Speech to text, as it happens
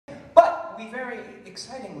we very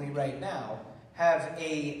excitingly right now have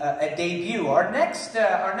a debut. Our next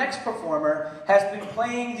performer has been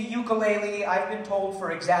playing the ukulele, I've been told,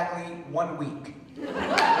 for exactly 1 week.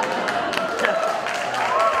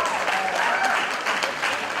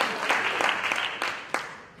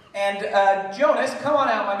 And Jonas, come on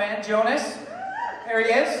out, my man, Jonas. There he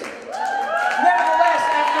is. Nevertheless,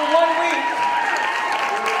 after 1 week,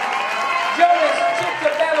 Jonas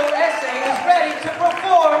Chictabello Essay is ready to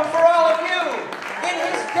perform for all of you in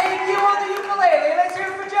his debut on the ukulele. Let's hear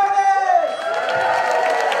it for Jonas!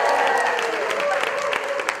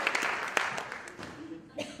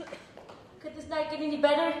 Could this night get any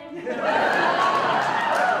better?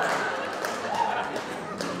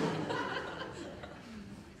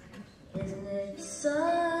 Isn't it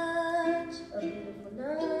such a beautiful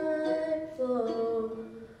night for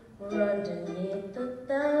we're underneath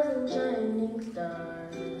 1,000 shining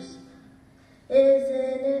stars?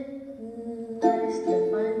 Isn't it nice to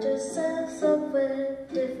find yourself somewhere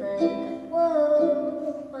different?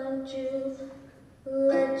 Whoa, why don't you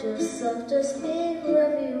let yourself just be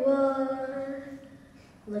whoever you are?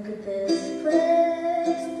 Look at this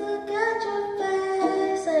place, look at your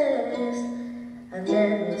faces. I've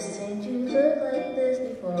never seen you look like this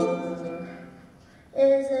before.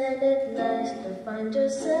 Isn't it nice to find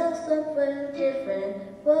yourself somewhere different?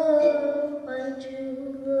 Whoa, why don't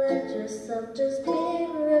you let yourself just be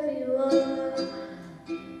wherever you are?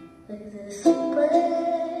 Look at this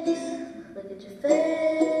place, look at your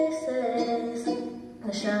faces,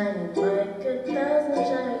 shining like 1,000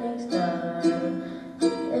 shining stars.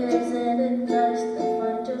 Isn't it nice to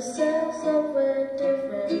find yourself somewhere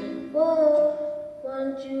different? Whoa, why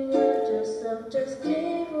don't you let yourself just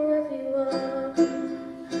be wherever you are?